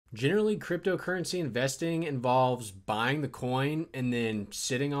Generally, cryptocurrency investing involves buying the coin and then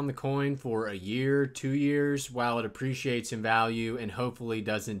sitting on the coin for a year, 2 years while it appreciates in value and hopefully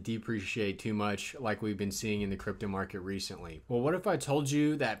doesn't depreciate too much like we've been seeing in the crypto market recently. Well, what if I told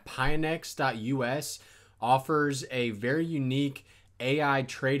you that Pionex.us offers a very unique AI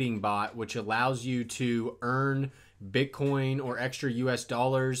trading bot which allows you to earn Bitcoin or extra US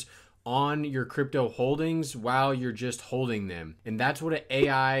dollars on your crypto holdings while you're just holding them. And that's what an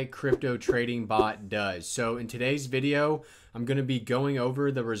AI crypto trading bot does. So in today's video, I'm going to be going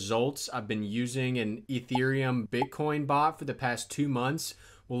over the results. I've been using an Ethereum Bitcoin bot for the past 2 months.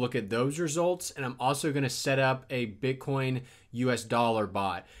 We'll look at those results, and I'm also going to set up a Bitcoin US dollar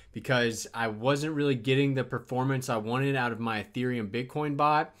bot because I wasn't really getting the performance I wanted out of my Ethereum Bitcoin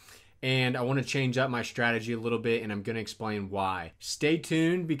bot. And I want to change up my strategy a little bit, and I'm going to explain why. Stay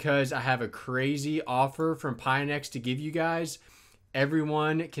tuned because I have a crazy offer from Pionex to give you guys.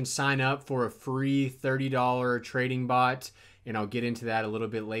 Everyone can sign up for a free $30 trading bot, and I'll get into that a little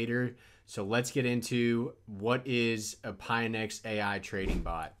bit later. So let's get into what is a Pionex AI trading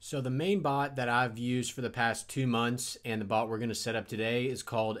bot. So the main bot that I've used for the past 2 months and the bot we're going to set up today is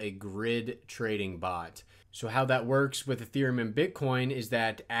called a grid trading bot. So how that works with Ethereum and Bitcoin is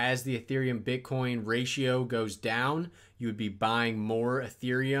that as the Ethereum Bitcoin ratio goes down, you would be buying more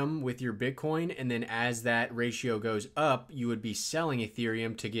Ethereum with your Bitcoin. And then as that ratio goes up, you would be selling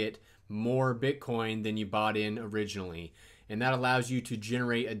Ethereum to get more Bitcoin than you bought in originally. And that allows you to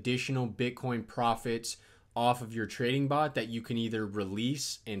generate additional Bitcoin profits off of your trading bot that you can either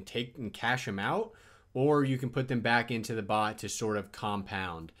release and take and cash them out, or you can put them back into the bot to sort of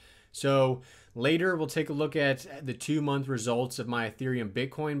compound. So later we'll take a look at the 2-month results of my Ethereum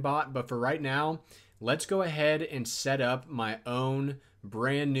Bitcoin bot, but for right now, let's go ahead and set up my own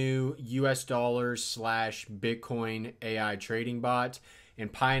brand new US dollars / Bitcoin AI trading bot.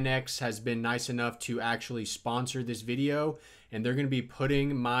 And Pionex has been nice enough to actually sponsor this video, and they're going to be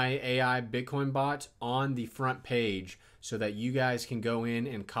putting my AI Bitcoin bot on the front page so that you guys can go in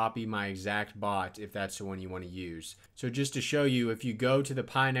and copy my exact bot if that's the one you want to use. So just to show you, if you go to the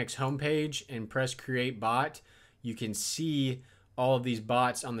Pionex homepage and press create bot, you can see all of these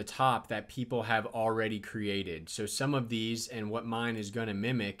bots on the top that people have already created. So some of these, and what mine is going to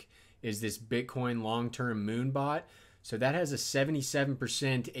mimic, is this Bitcoin long-term moon bot. So that has a 77%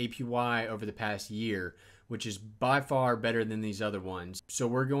 APY over the past year, which is by far better than these other ones. So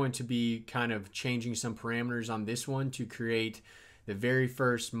we're going to be kind of changing some parameters on this one to create the very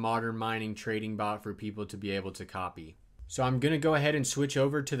first modern mining trading bot for people to be able to copy. So I'm going to go ahead and switch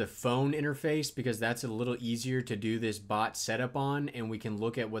over to the phone interface because that's a little easier to do this bot setup on, and we can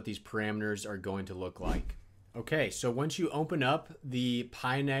look at what these parameters are going to look like. Okay, so once you open up the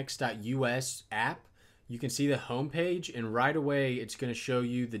Pionex.us app, you can see the homepage, and right away it's going to show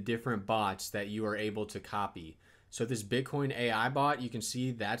you the different bots that you are able to copy. So this Bitcoin AI bot, you can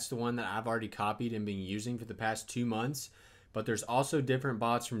see that's the one that I've already copied and been using for the past 2 months. But there's also different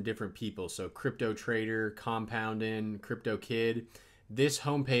bots from different people. So Crypto Trader, Compoundin', Crypto Kid. This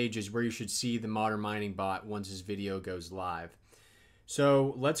homepage is where you should see the Modern Mining bot once this video goes live.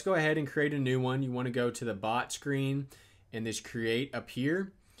 So let's go ahead and create a new one. You want to go to the bot screen and this create up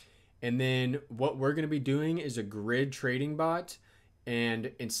here. And then what we're going to be doing is a grid trading bot.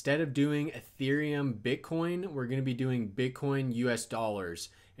 And instead of doing Ethereum Bitcoin, we're going to be doing Bitcoin US dollars.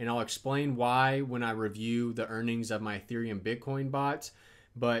 And I'll explain why when I review the earnings of my Ethereum Bitcoin bots.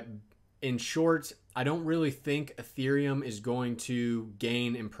 But in short, I don't really think Ethereum is going to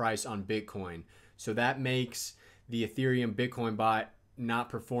gain in price on Bitcoin. So that makes the Ethereum Bitcoin bot not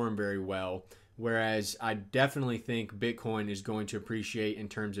perform very well. Whereas I definitely think Bitcoin is going to appreciate in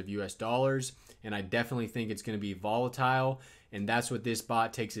terms of US dollars, and I definitely think it's going to be volatile, and that's what this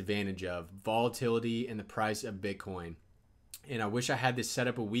bot takes advantage of, volatility in the price of Bitcoin. And I wish I had this set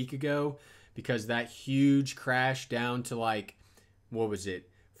up a week ago because that huge crash down to like, what was it,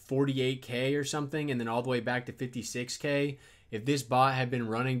 48K or something, and then all the way back to 56K. If this bot had been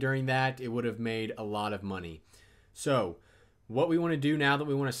running during that, it would have made a lot of money. So what we want to do now that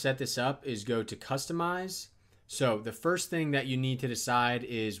we want to set this up is go to customize. So the first thing that you need to decide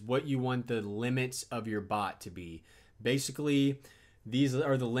is what you want the limits of your bot to be. Basically, these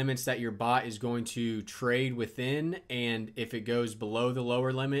are the limits that your bot is going to trade within, and if it goes below the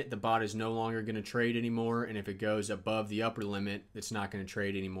lower limit, the bot is no longer going to trade anymore, and if it goes above the upper limit, it's not going to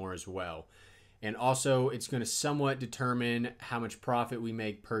trade anymore as well. And also, it's going to somewhat determine how much profit we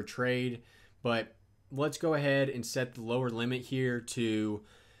make per trade, but let's go ahead and set the lower limit here to,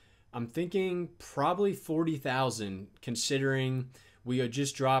 I'm thinking probably 40,000, considering we had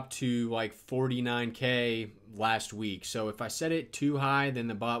just dropped to like 49K last week. So if I set it too high, then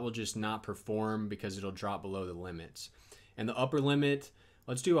the bot will just not perform because it'll drop below the limits. And the upper limit,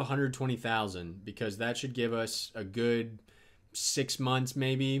 let's do 120,000 because that should give us a good 6 months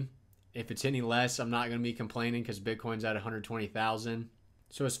maybe. If it's any less, I'm not going to be complaining because Bitcoin's at 120,000.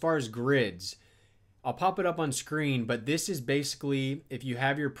 So as far as grids, I'll pop it up on screen, but this is basically, if you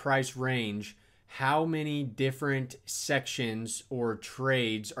have your price range, how many different sections or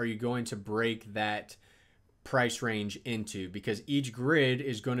trades are you going to break that price range into? Because each grid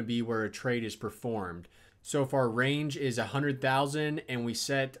is going to be where a trade is performed. So if our range is 100,000 and we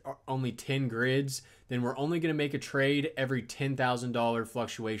set only 10 grids, then we're only going to make a trade every $10,000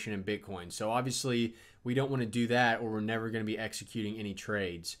 fluctuation in Bitcoin. So obviously we don't want to do that, or we're never going to be executing any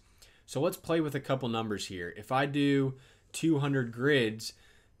trades. So let's play with a couple numbers here. If I do 200 grids,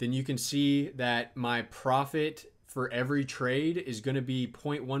 then you can see that my profit for every trade is going to be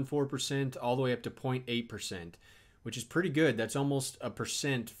 0.14% all the way up to 0.8%, which is pretty good. That's almost a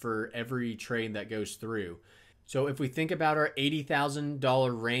percent for every trade that goes through. So if we think about our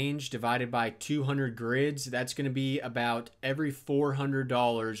 $80,000 range divided by 200 grids, that's going to be about every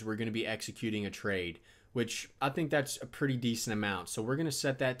 $400 we're going to be executing a trade, which I think that's a pretty decent amount. So we're going to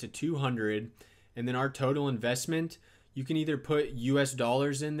set that to 200, and then our total investment, you can either put US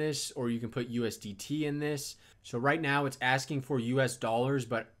dollars in this or you can put USDT in this. So right now it's asking for US dollars,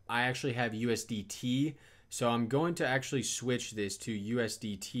 but I actually have USDT. So I'm going to actually switch this to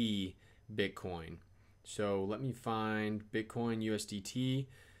USDT Bitcoin. So let me find Bitcoin USDT.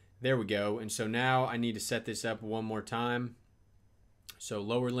 There we go. And so now I need to set this up one more time. So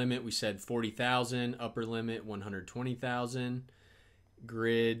lower limit, we said 40,000, upper limit 120,000,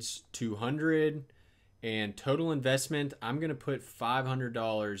 grids 200. And total investment, I'm going to put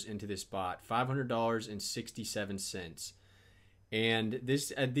 $500 into this bot, $500.67. And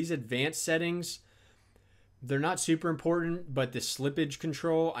these advanced settings, they're not super important, but the slippage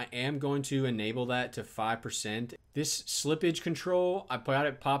control, I am going to enable that to 5%. This slippage control, I got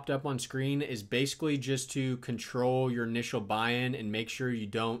it popped up on screen, is basically just to control your initial buy-in and make sure you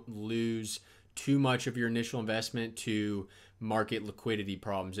don't lose too much of your initial investment to market liquidity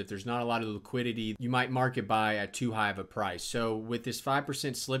problems. If there's not a lot of liquidity, you might market buy at too high of a price. So with this 5%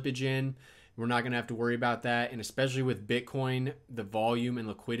 slippage in, we're not going to have to worry about that. And especially with Bitcoin, the volume and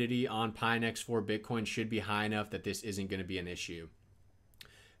liquidity on Pionex for Bitcoin should be high enough that this isn't going to be an issue.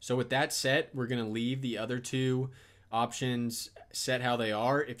 So with that set, we're going to leave the other two options set how they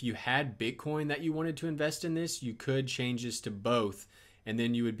are. If you had Bitcoin that you wanted to invest in this, you could change this to both, and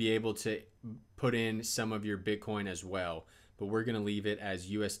then you would be able to put in some of your Bitcoin as well. But we're going to leave it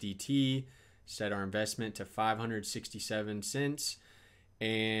as USDT, set our investment to 567 cents.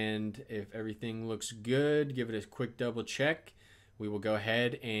 And if everything looks good, give it a quick double check. We will go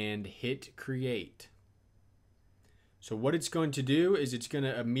ahead and hit create. So what it's going to do is it's going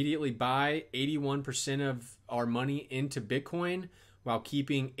to immediately buy 81% of our money into Bitcoin while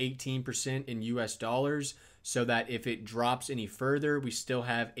keeping 18% in US dollars, so that if it drops any further, we still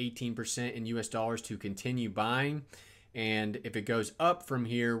have 18% in US dollars to continue buying. And if it goes up from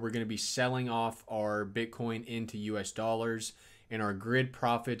here, we're going to be selling off our Bitcoin into US dollars, and our grid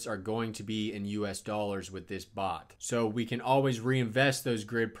profits are going to be in US dollars with this bot. So we can always reinvest those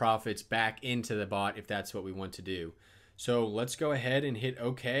grid profits back into the bot if that's what we want to do. So let's go ahead and hit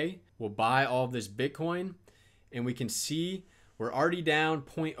OK. We'll buy all of this Bitcoin, and we can see we're already down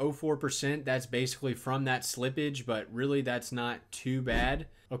 0.04%. That's basically from that slippage, but really that's not too bad.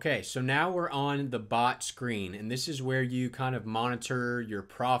 Okay, so now we're on the bot screen, and this is where you kind of monitor your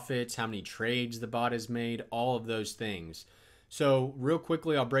profits, how many trades the bot has made, all of those things. So real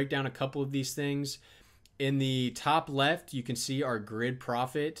quickly, I'll break down a couple of these things. In the top left, you can see our grid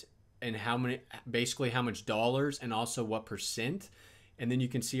profit and basically how much dollars and also what percent. And then you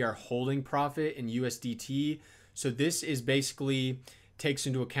can see our holding profit in USDT. So this is basically takes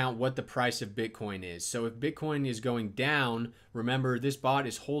into account what the price of Bitcoin is. So if Bitcoin is going down, remember this bot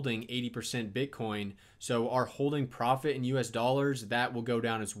is holding 80% Bitcoin. So our holding profit in US dollars, that will go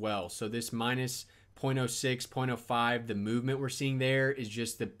down as well. So this minus 0.06, 0.05, the movement we're seeing there is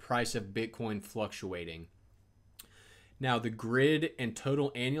just the price of Bitcoin fluctuating. Now the grid and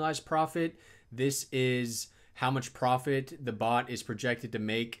total annualized profit, this is how much profit the bot is projected to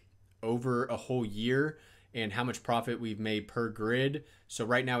make over a whole year and how much profit we've made per grid. So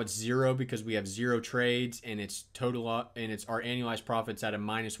right now it's 0 because we have 0 trades, and it's total and it's our annualized profits at a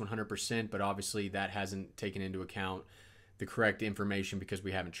minus 100%, but obviously that hasn't taken into account the correct information because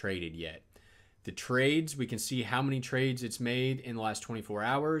we haven't traded yet. The trades, we can see how many trades it's made in the last 24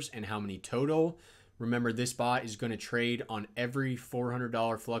 hours and how many total. Remember, this bot is going to trade on every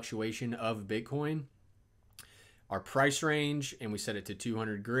 $400 fluctuation of Bitcoin. Our price range, and we set it to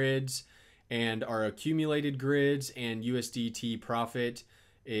 200 grids, and our accumulated grids and USDT profit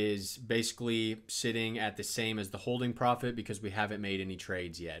is basically sitting at the same as the holding profit because we haven't made any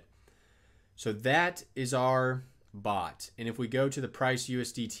trades yet. So that is our bot. And if we go to the price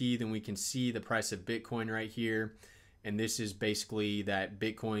USDT, then we can see the price of Bitcoin right here. And this is basically that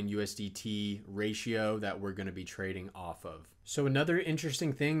Bitcoin USDT ratio that we're going to be trading off of. So another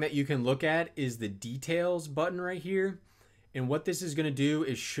interesting thing that you can look at is the details button right here. And what this is going to do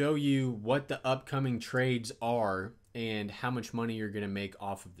is show you what the upcoming trades are and how much money you're going to make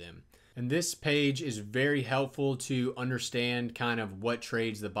off of them. And this page is very helpful to understand kind of what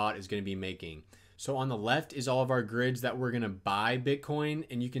trades the bot is going to be making. So on the left is all of our grids that we're going to buy Bitcoin.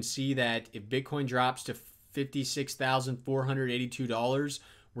 And you can see that if Bitcoin drops to $56,482,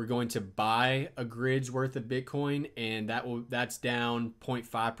 we're going to buy a grid's worth of Bitcoin, and that's down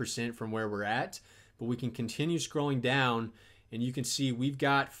 0.5% from where we're at. But we can continue scrolling down, and you can see we've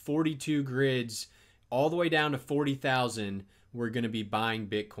got 42 grids all the way down to 40,000. We're going to be buying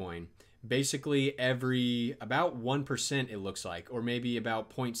Bitcoin. Basically every about 1%, it looks like, or maybe about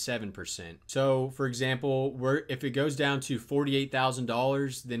 0.7%. So for example, if it goes down to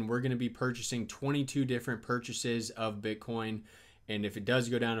 $48,000, then we're going to be purchasing 22 different purchases of Bitcoin. And if it does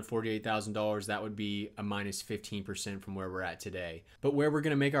go down to $48,000, that would be a minus 15% from where we're at today. But where we're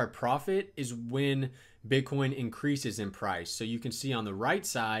going to make our profit is when Bitcoin increases in price. So you can see on the right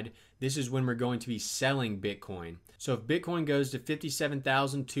side, this is when we're going to be selling Bitcoin. So if Bitcoin goes to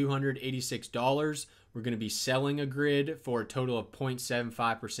 $57,286, we're going to be selling a grid for a total of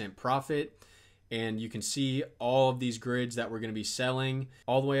 0.75% profit. And you can see all of these grids that we're going to be selling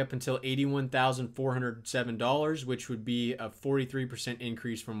all the way up until $81,407, which would be a 43%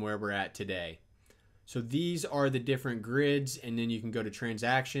 increase from where we're at today. So these are the different grids, and then you can go to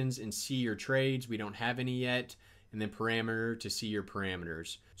transactions and see your trades. We don't have any yet. And then parameter to see your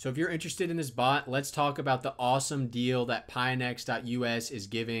parameters. So if you're interested in this bot, let's talk about the awesome deal that Pionex.us is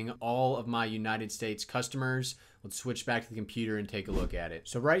giving all of my United States customers. Let's switch back to the computer and take a look at it.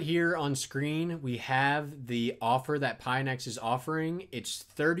 So right here on screen, we have the offer that Pionex is offering. It's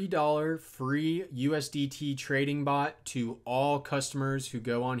 $30 free USDT trading bot to all customers who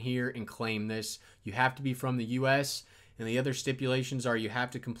go on here and claim this. You have to be from the US. And the other stipulations are you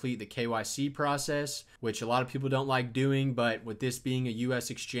have to complete the KYC process, which a lot of people don't like doing, but with this being a US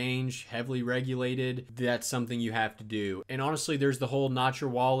exchange, heavily regulated, that's something you have to do. And honestly, there's the whole not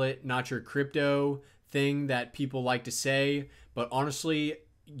your wallet, not your crypto thing that people like to say, but honestly,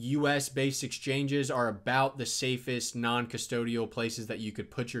 US-based exchanges are about the safest non-custodial places that you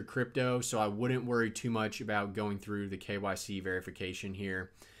could put your crypto, so I wouldn't worry too much about going through the KYC verification here.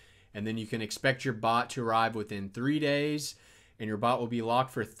 And then you can expect your bot to arrive within 3 days, and your bot will be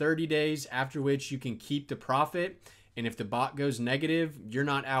locked for 30 days, after which you can keep the profit. And if the bot goes negative, you're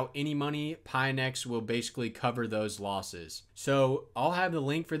not out any money. Pionex will basically cover those losses. So I'll have the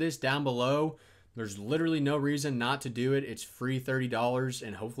link for this down below. There's literally no reason not to do it. It's free $30,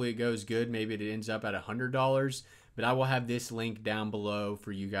 and hopefully it goes good. Maybe it ends up at $100, but I will have this link down below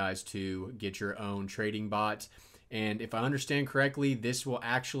for you guys to get your own trading bot. And if I understand correctly, this will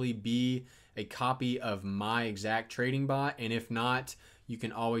actually be a copy of my exact trading bot. And if not, you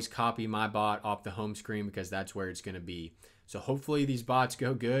can always copy my bot off the home screen because that's where it's going to be. So hopefully these bots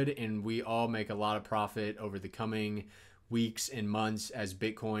go good and we all make a lot of profit over the coming weeks and months as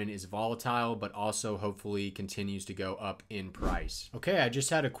Bitcoin is volatile, but also hopefully continues to go up in price. Okay, I just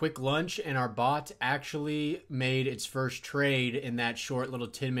had a quick lunch and our bot actually made its first trade in that short little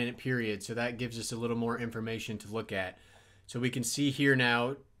 10-minute period. So that gives us a little more information to look at. So we can see here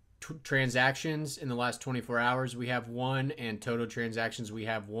now transactions in the last 24 hours, we have 1, and total transactions, we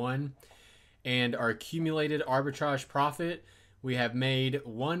have 1. And our accumulated arbitrage profit, we have made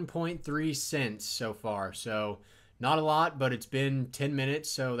 1.3 cents so far. So not a lot, but it's been 10 minutes,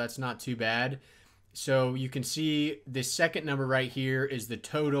 so that's not too bad. So you can see the second number right here is the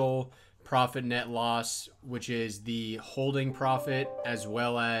total profit net loss, which is the holding profit as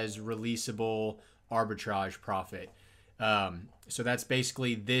well as releasable arbitrage profit. So that's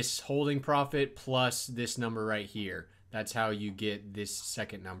basically this holding profit plus this number right here. That's how you get this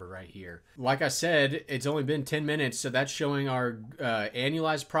second number right here. Like I said, it's only been 10 minutes, so that's showing our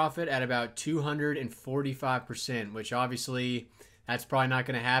annualized profit at about 245%, which obviously that's probably not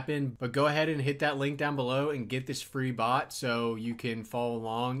going to happen. But go ahead and hit that link down below and get this free bot so you can follow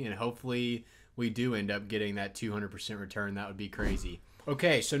along, and hopefully we do end up getting that 200% return. That would be crazy.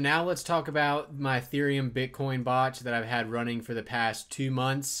 Okay, so now let's talk about my Ethereum Bitcoin bot that I've had running for the past 2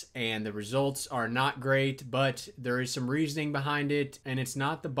 months, and the results are not great, but there is some reasoning behind it, and it's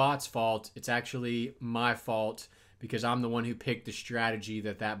not the bot's fault. It's actually my fault because I'm the one who picked the strategy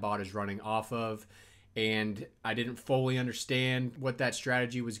that that bot is running off of, and I didn't fully understand what that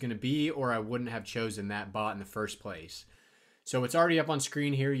strategy was going to be, or I wouldn't have chosen that bot in the first place. So it's already up on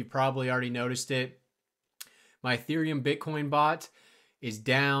screen here. You probably already noticed it. My Ethereum Bitcoin bot is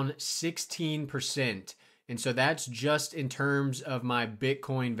down 16%. And so that's just in terms of my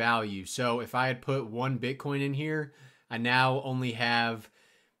Bitcoin value. So if I had put 1 Bitcoin in here, I now only have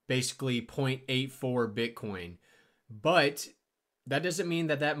basically 0.84 Bitcoin. But that doesn't mean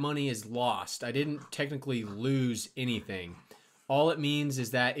that that money is lost. I didn't technically lose anything. All it means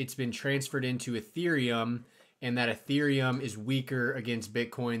is that it's been transferred into Ethereum, and that Ethereum is weaker against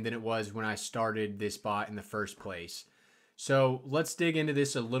Bitcoin than it was when I started this bot in the first place. So let's dig into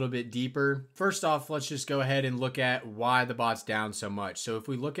this a little bit deeper. First off, let's just go ahead and look at why the bot's down so much. So if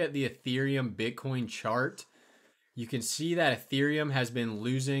we look at the Ethereum Bitcoin chart, you can see that Ethereum has been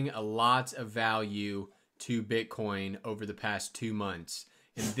losing a lot of value to Bitcoin over the past 2 months.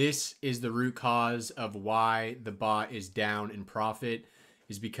 And this is the root cause of why the bot is down in profit,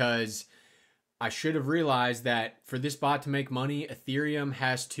 is because I should have realized that for this bot to make money, Ethereum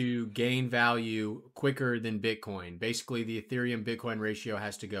has to gain value quicker than Bitcoin. Basically, the Ethereum Bitcoin ratio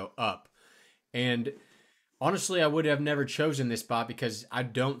has to go up. And honestly, I would have never chosen this bot because I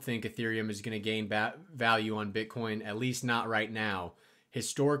don't think Ethereum is going to gain value on Bitcoin, at least not right now.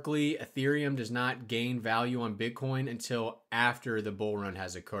 Historically, Ethereum does not gain value on Bitcoin until after the bull run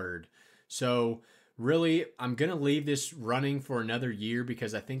has occurred. So really, I'm going to leave this running for another year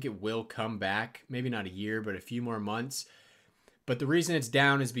because I think it will come back. Maybe not a year, but a few more months. But the reason it's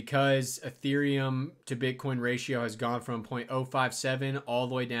down is because Ethereum to Bitcoin ratio has gone from 0.057 all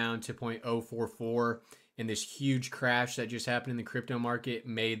the way down to 0.044. And this huge crash that just happened in the crypto market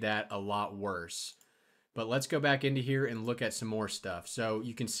made that a lot worse. But let's go back into here and look at some more stuff. So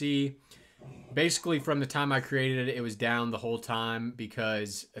you can see basically from the time I created it, it was down the whole time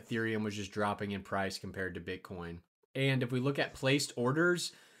because Ethereum was just dropping in price compared to Bitcoin. And if we look at placed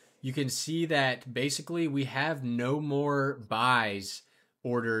orders, you can see that basically we have no more buys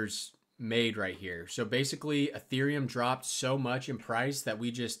orders made right here. So basically Ethereum dropped so much in price that we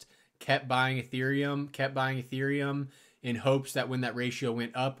just kept buying Ethereum in hopes that when that ratio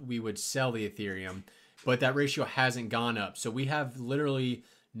went up, we would sell the Ethereum. But that ratio hasn't gone up. So we have literally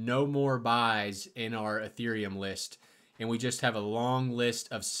no more buys in our Ethereum list, and we just have a long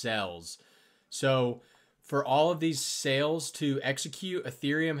list of sells. So for all of these sales to execute,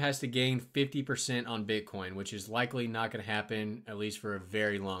 Ethereum has to gain 50% on Bitcoin, which is likely not going to happen, at least for a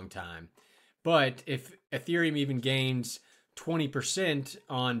very long time. But if Ethereum even gains 20%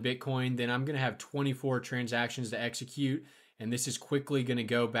 on Bitcoin, then I'm going to have 24 transactions to execute, and this is quickly going to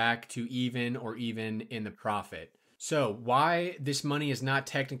go back to even or even in the profit. So why this money is not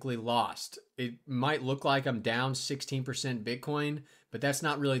technically lost? It might look like I'm down 16% Bitcoin, but that's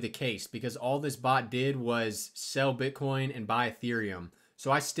not really the case because all this bot did was sell Bitcoin and buy Ethereum.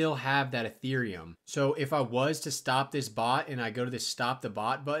 So I still have that Ethereum. So if I was to stop this bot and I go to this stop the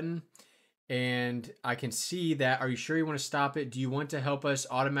bot button, and I can see that, are you sure you want to stop it? Do you want to help us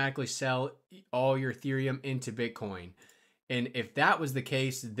automatically sell all your Ethereum into Bitcoin? And if that was the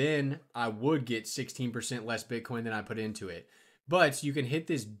case, then I would get 16% less Bitcoin than I put into it. But you can hit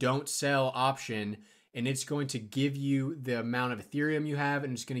this don't sell option, and it's going to give you the amount of Ethereum you have,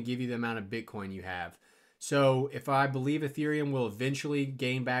 and it's going to give you the amount of Bitcoin you have. So if I believe Ethereum will eventually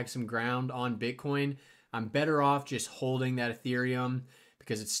gain back some ground on Bitcoin, I'm better off just holding that Ethereum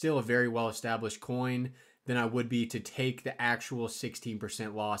because it's still a very well-established coin than I would be to take the actual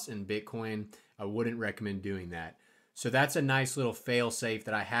 16% loss in Bitcoin. I wouldn't recommend doing that. So that's a nice little fail-safe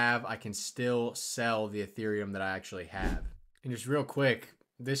that I have. I can still sell the Ethereum that I actually have. And just real quick,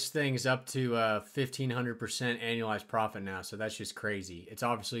 this thing's up to 1,500% annualized profit now, so that's just crazy. It's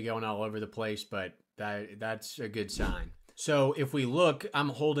obviously going all over the place, but that's a good sign. So if we look, I'm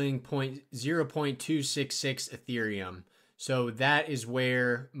holding 0.266 Ethereum. So that is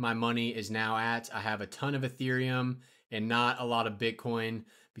where my money is now at. I have a ton of Ethereum and not a lot of Bitcoin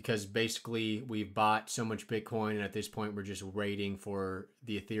because basically we've bought so much Bitcoin, and at this point we're just waiting for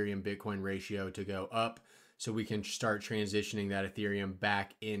the Ethereum Bitcoin ratio to go up so we can start transitioning that Ethereum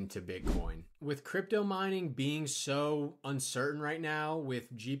back into Bitcoin. With crypto mining being so uncertain right now,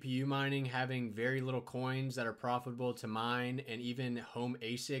 with GPU mining having very little coins that are profitable to mine, and even home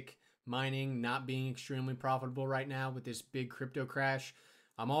Asic mining not being extremely profitable right now with this big crypto crash,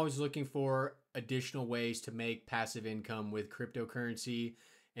 I'm always looking for additional ways to make passive income with cryptocurrency,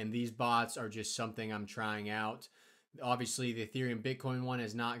 and these bots are just something I'm trying out. Obviously, the Ethereum Bitcoin one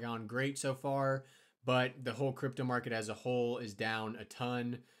has not gone great so far, but the whole crypto market as a whole is down a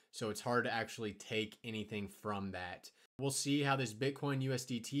ton, so it's hard to actually take anything from that. We'll see how this Bitcoin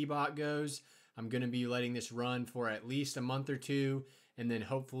USDT bot goes. I'm going to be letting this run for at least a month or two, and then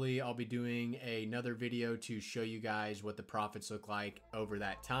hopefully I'll be doing another video to show you guys what the profits look like over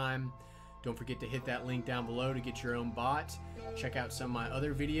that time. Don't forget to hit that link down below to get your own bot. Check out some of my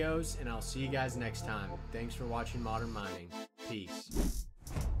other videos, and I'll see you guys next time. Thanks for watching Modern Mining. Peace.